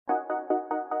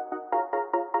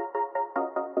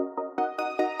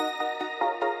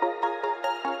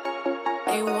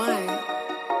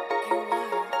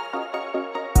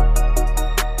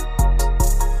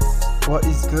What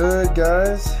is good,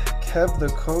 guys? Kev the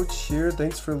Coach here.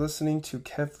 Thanks for listening to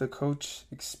Kev the Coach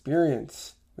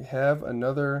Experience. We have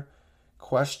another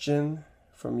question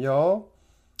from y'all,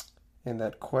 and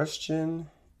that question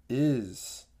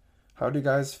is, how do you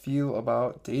guys feel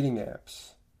about dating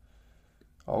apps?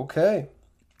 Okay,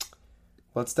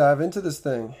 let's dive into this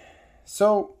thing.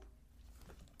 So,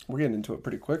 we're getting into it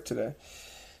pretty quick today.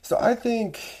 So I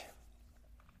think,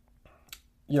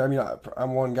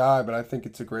 I'm one guy, but I think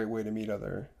it's a great way to meet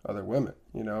other women.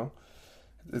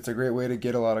 It's a great way to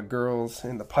get a lot of girls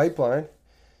in the pipeline.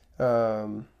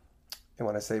 And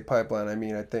when I say pipeline,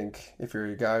 I think if you're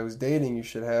a guy who's dating, you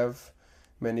should have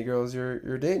many girls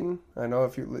you're dating. I know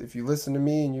if you listen to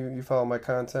me and you follow my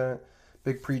content,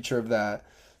 big preacher of that.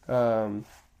 So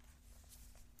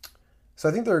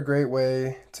I think they're a great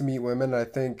way to meet women. I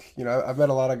think, I've met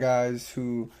a lot of guys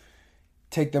who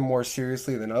take them more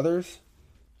seriously than others.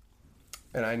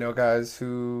 And I know guys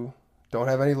who don't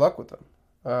have any luck with them.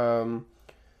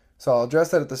 So I'll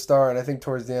address that at the start, and I think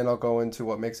towards the end I'll go into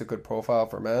what makes a good profile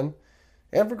for men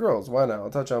and for girls. Why not? I'll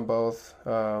touch on both.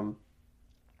 But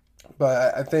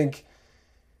I think,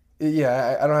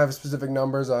 I don't have specific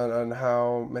numbers on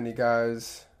how many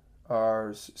guys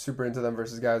are super into them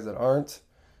versus guys that aren't.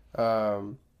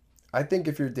 I think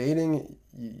if you're dating,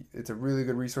 it's a really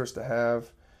good resource to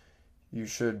have. You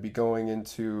should be going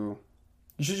into...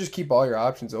 You should just keep all your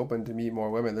options open to meet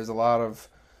more women. There's a lot of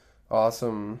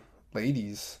awesome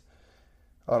ladies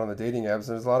out on the dating apps.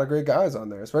 There's a lot of great guys on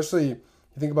there, especially you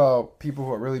think about people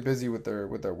who are really busy with their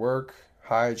work,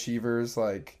 high achievers,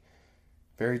 like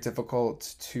very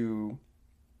difficult to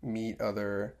meet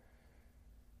other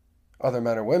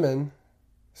men or women.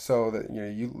 So that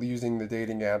you using the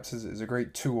dating apps is a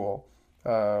great tool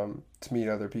to meet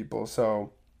other people.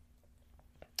 So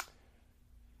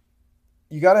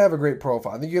you got to have a great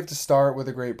profile. I think you have to start with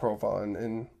a great profile,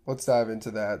 and let's dive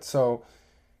into that. So,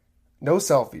 no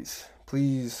selfies.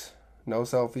 Please, no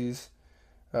selfies.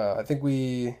 I think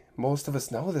most of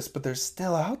us know this, but they're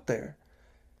still out there.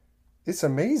 It's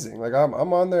amazing. Like, I'm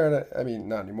on there, and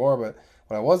not anymore, but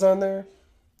when I was on there,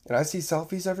 and I see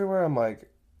selfies everywhere, I'm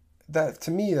like, to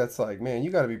me, that's like, man,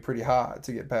 you got to be pretty hot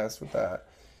to get past with that.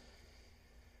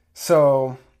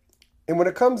 So, and when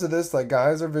it comes to this, like,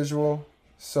 guys are visual,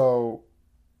 so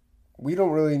we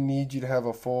don't really need you to have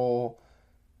a full,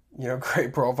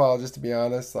 great profile, just to be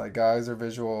honest. Like, guys are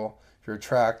visual. If you're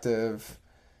attractive,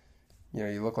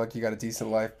 you look like you got a decent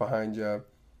life behind you,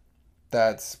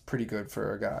 that's pretty good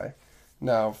for a guy.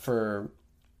 Now, for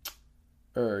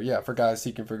guys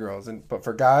seeking for girls. But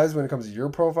for guys, when it comes to your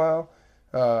profile,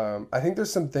 I think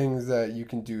there's some things that you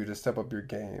can do to step up your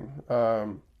game.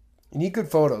 You need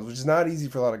good photos, which is not easy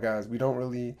for a lot of guys. We don't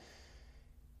really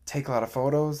take a lot of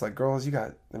photos. Like, girls,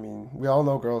 we all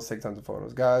know girls take tons of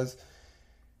photos. Guys,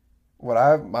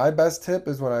 my best tip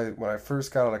is when I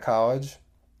first got out of college,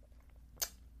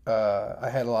 I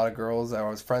had a lot of girls that I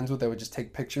was friends with that would just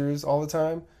take pictures all the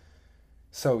time.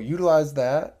 So utilize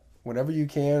that whenever you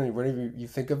can and whenever you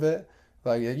think of it.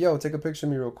 Like, yo, take a picture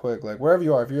of me real quick. Like, wherever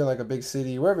you are, if you're in like a big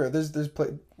city, wherever, there's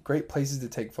great places to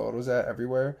take photos at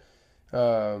everywhere.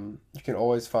 You can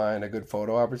always find a good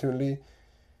photo opportunity.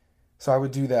 So I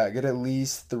would do that. Get at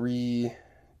least 3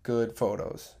 good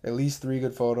photos. At least 3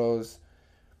 good photos,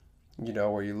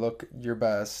 where you look your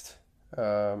best,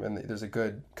 and there's a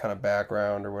good kind of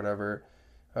background or whatever.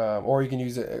 Or you can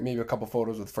use maybe a couple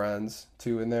photos with friends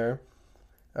too in there.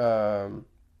 No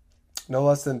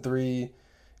less than 3.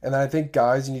 And then I think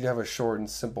guys, you need to have a short and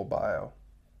simple bio.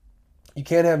 You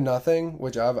can't have nothing,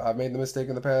 which I've made the mistake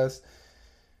in the past.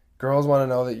 Girls want to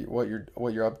know that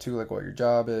what you're up to, like what your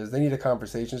job is. They need a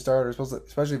conversation starter,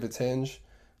 especially if it's Hinge.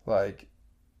 Like,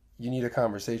 you need a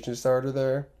conversation starter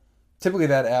there. Typically,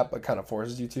 that app kind of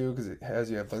forces you to, because it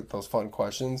has you have like those fun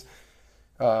questions.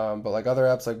 But like other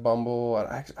apps like Bumble,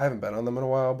 I haven't been on them in a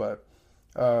while, but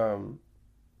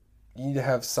you need to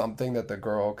have something that the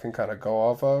girl can kind of go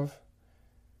off of.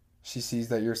 She sees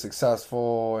that you're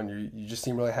successful and you just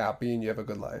seem really happy and you have a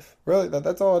good life. Really,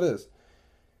 that's all it is.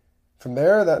 From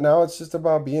there, that now it's just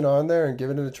about being on there and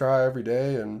giving it a try every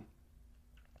day, and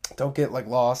don't get like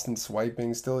lost in swiping.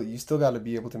 You still got to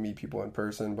be able to meet people in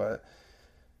person, but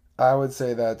I would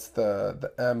say that's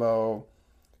the MO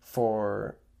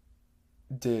for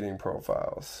dating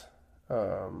profiles.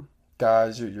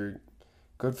 Guys, you're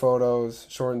good photos,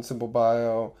 short and simple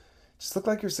bio. Just look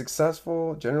like you're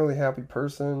successful, generally happy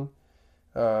person.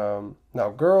 Now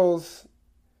girls,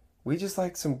 we just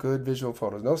like some good visual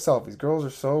photos. No selfies. Girls are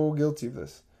so guilty of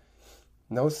this.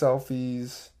 No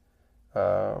selfies.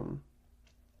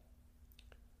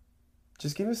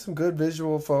 Just give me some good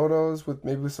visual photos with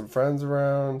maybe with some friends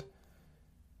around.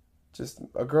 Just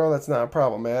a girl that's not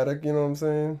problematic, you know what I'm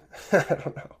saying? I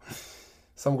don't know.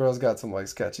 Some girls got some like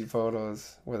sketchy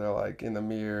photos where they're like in the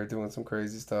mirror doing some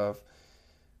crazy stuff.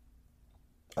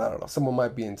 I don't know. Someone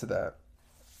might be into that.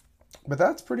 But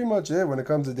that's pretty much it when it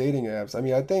comes to dating apps. I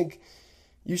mean, I think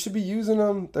you should be using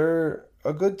them. They're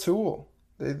a good tool.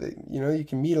 You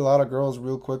can meet a lot of girls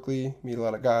real quickly, meet a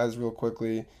lot of guys real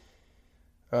quickly.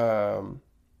 Um,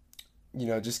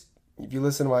 just if you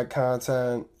listen to my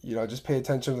content, just pay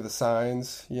attention to the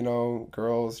signs.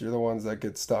 Girls, you're the ones that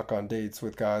get stuck on dates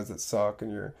with guys that suck,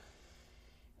 and you're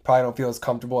probably don't feel as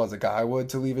comfortable as a guy would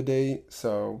to leave a date.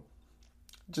 So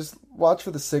just watch for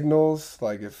the signals.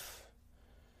 Like if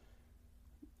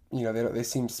they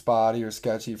seem spotty or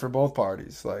sketchy for both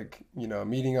parties. Like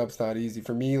meeting up's not easy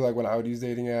for me. Like when I would use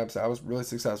dating apps, I was really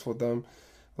successful with them.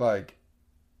 Like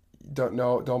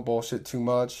don't bullshit too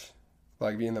much.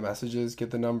 Like be in the messages,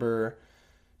 get the number,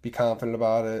 be confident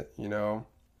about it.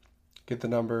 Get the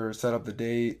number, set up the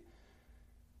date.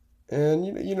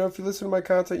 And if you listen to my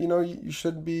content, you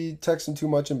shouldn't be texting too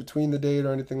much in between the date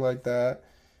or anything like that.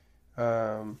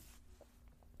 Um,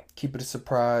 Keep it a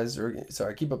surprise, or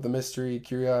sorry, keep up the mystery,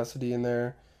 curiosity in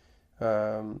there,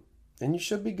 and you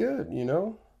should be good.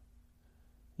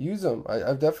 Use them.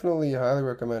 I definitely highly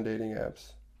recommend dating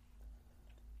apps.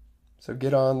 So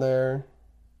get on there,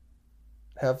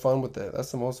 have fun with it.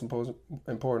 That's the most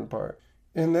important part.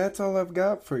 And that's all I've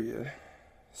got for you.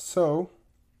 So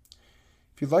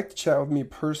if you'd like to chat with me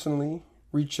personally,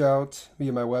 reach out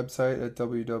via my website at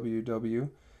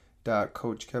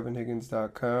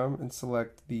www.coachkevinhiggins.com and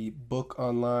select the Book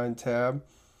Online tab.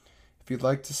 If you'd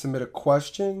like to submit a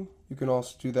question, you can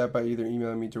also do that by either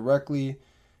emailing me directly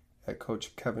at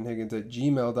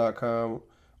coachkevinhiggins@gmail.com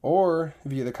or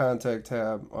via the contact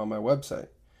tab on my website.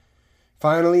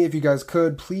 Finally, if you guys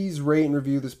could, please rate and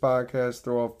review this podcast,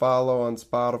 throw a follow on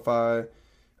Spotify,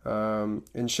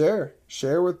 and share.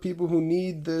 Share with people who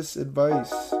need this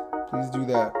advice. Please do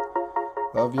that.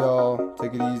 Love y'all.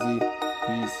 Take it easy.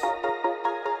 Peace.